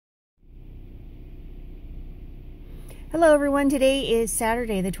Hello everyone, today is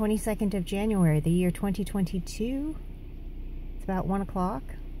Saturday the 22nd of January, the year 2022. It's about 1 o'clock.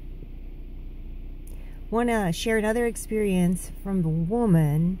 Want to share another experience from the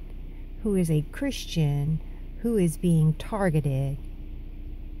woman who is a Christian who is being targeted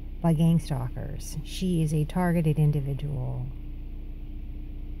by gang stalkers. She is a targeted individual.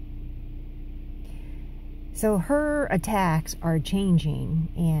 So her attacks are changing,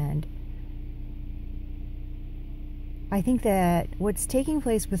 and I think that what's taking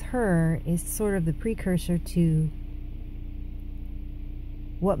place with her is sort of the precursor to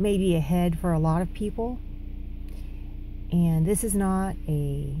what may be ahead for a lot of people. And this is not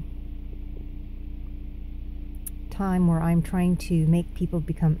a time where I'm trying to make people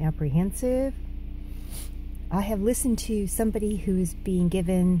become apprehensive. I have listened to somebody who is being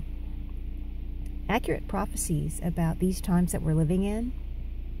given accurate prophecies about these times that we're living in.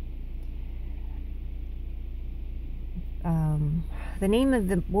 The name of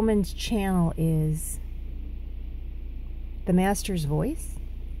the woman's channel is The Master's Voice.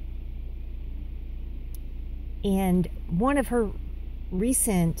 And one of her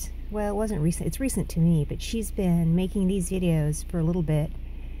recent, well, it wasn't recent, it's recent to me, but she's been making these videos for a little bit.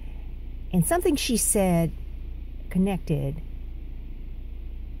 And something she said connected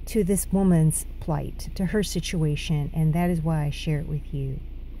to this woman's plight, to her situation, and that is why I share it with you.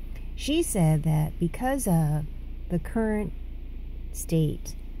 She said that because of the current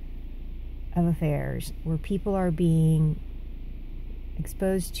state of affairs, where people are being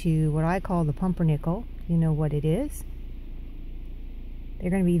exposed to what I call the pumpernickel, you know what it is. There are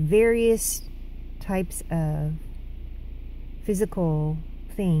going to be various types of physical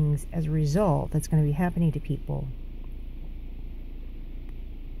things as a result that's going to be happening to people.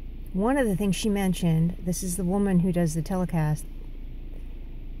 One of the things she mentioned, this is the woman who does the telecast,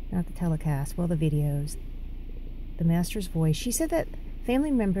 not the telecast, well, the videos, The Master's Voice. She said that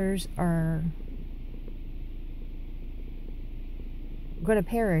family members are going to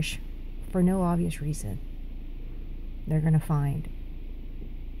perish for no obvious reason. They're going to find.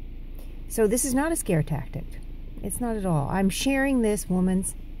 So this is not a scare tactic. It's not at all. I'm sharing this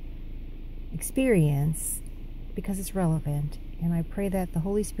woman's experience because it's relevant, and I pray that the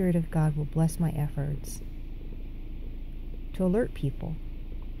Holy Spirit of God will bless my efforts to alert people.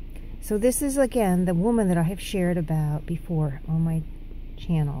 So this is, again, the woman that I have shared about before on my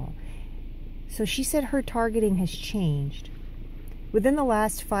channel. So she said her targeting has changed. Within the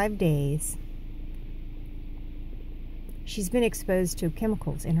last 5 days, she's been exposed to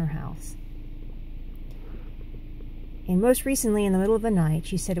chemicals in her house. And most recently, in the middle of the night,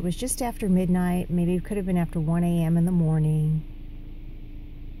 she said it was just after midnight, maybe it could have been after 1 a.m. in the morning.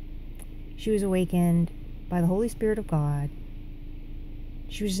 She was awakened by the Holy Spirit of God.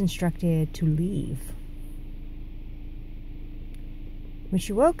 She was instructed to leave. When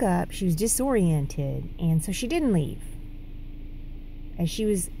she woke up, she was disoriented, and so she didn't leave. As she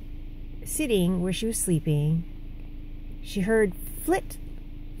was sitting where she was sleeping, she heard flit,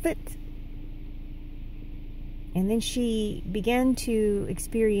 flit. And then she began to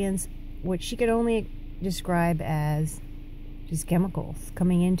experience what she could only describe as just chemicals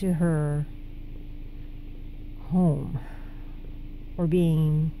coming into her home, or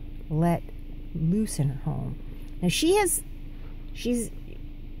being let loose in her home. Now she's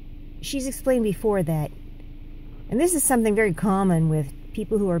explained before that, and this is something very common with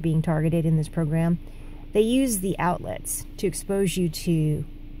people who are being targeted in this program, they use the outlets to expose you to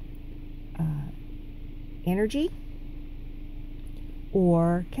energy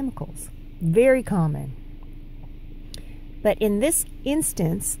or chemicals. Very common. But in this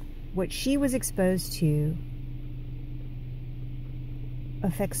instance, what she was exposed to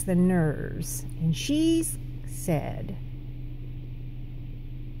affects the nerves, and she said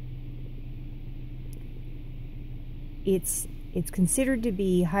it's considered to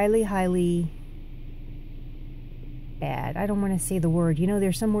be highly bad. I don't want to say the word. You know,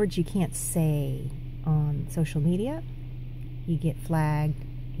 there's some words you can't say on social media. You get flagged,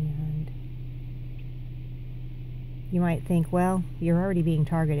 and you might think, well, you're already being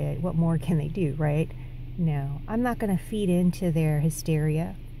targeted. What more can they do, right? No, I'm not going to feed into their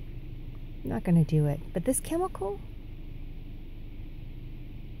hysteria. I'm not going to do it. But this chemical,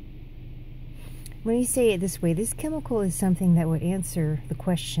 let me say it this way. This chemical is something that would answer the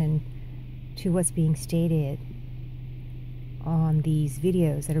question to what's being stated on these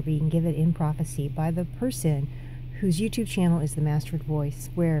videos that are being given in prophecy by the person whose YouTube channel is The Master's Voice,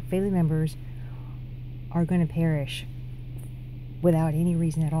 where family members are going to perish without any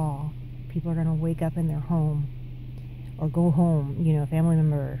reason at all. People are going to wake up in their home or go home, you know, a family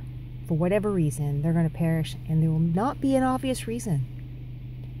member for whatever reason, they're going to perish, and there will not be an obvious reason.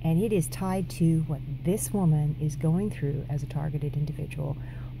 And it is tied to what this woman is going through as a targeted individual.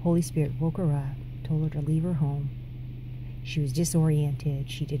 Holy Spirit woke her up, told her to leave her home. She was disoriented.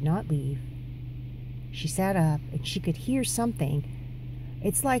 She did not leave. She sat up, and she could hear something.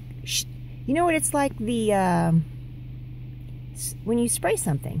 It's like, you know what it's like when you spray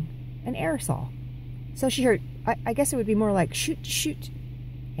something, an aerosol. So she heard, I guess it would be more like shoot, shoot.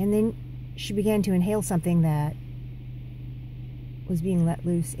 And then she began to inhale something that was being let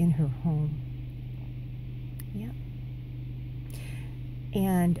loose in her home. Yeah.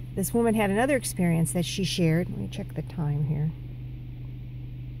 And this woman had another experience that she shared. Let me check the time here.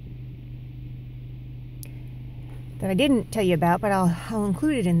 That I didn't tell you about, but I'll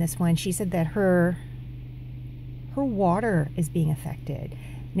include it in this one. She said that her water is being affected.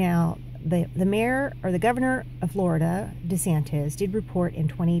 Now, the mayor or the governor of Florida, DeSantis, did report in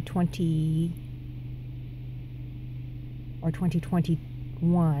 2020 or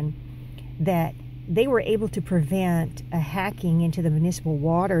 2021 that they were able to prevent a hacking into the municipal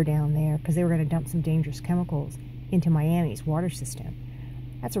water down there because they were going to dump some dangerous chemicals into Miami's water system.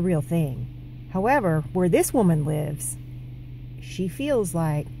 That's a real thing. However, where this woman lives, she feels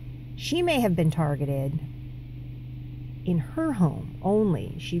like she may have been targeted in her home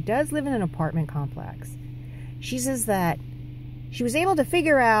only. She does live in an apartment complex. She says that she was able to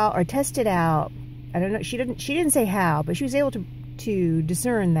figure out or test it out. I don't know. She didn't say how, but she was able to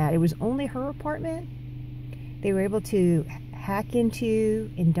discern that it was only her apartment. They were able to hack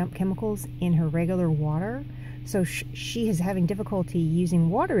into and dump chemicals in her regular water. So she is having difficulty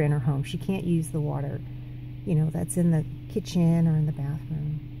using water in her home. She can't use the water, you know, that's in the kitchen or in the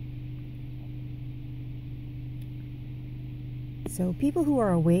bathroom. So people who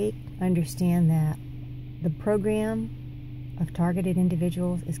are awake understand that the program of targeted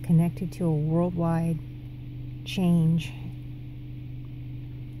individuals is connected to a worldwide change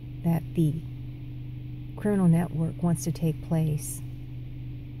that the criminal network wants to take place.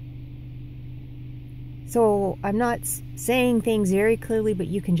 So I'm not saying things very clearly, but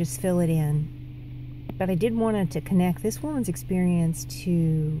you can just fill it in. But I did want to connect this woman's experience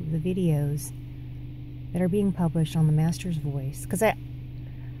to the videos that are being published on the Master's Voice. Because I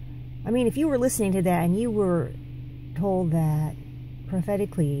mean, if you were listening to that and you were told that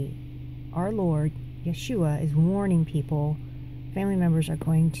prophetically our Lord, Yeshua, is warning people, family members are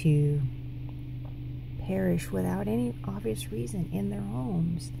going to perish without any obvious reason in their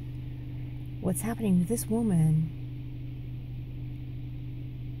homes. What's happening to this woman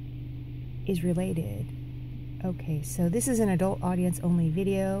is related. Okay, so this is an adult audience only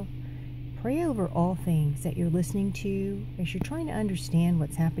video. Pray over all things that you're listening to as you're trying to understand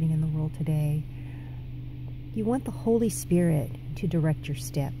what's happening in the world today. You want the Holy Spirit to direct your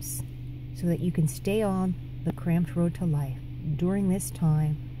steps so that you can stay on the cramped road to life during this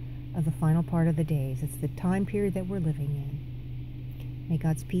time of the final part of the days. It's the time period that we're living in. May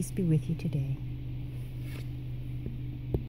God's peace be with you today.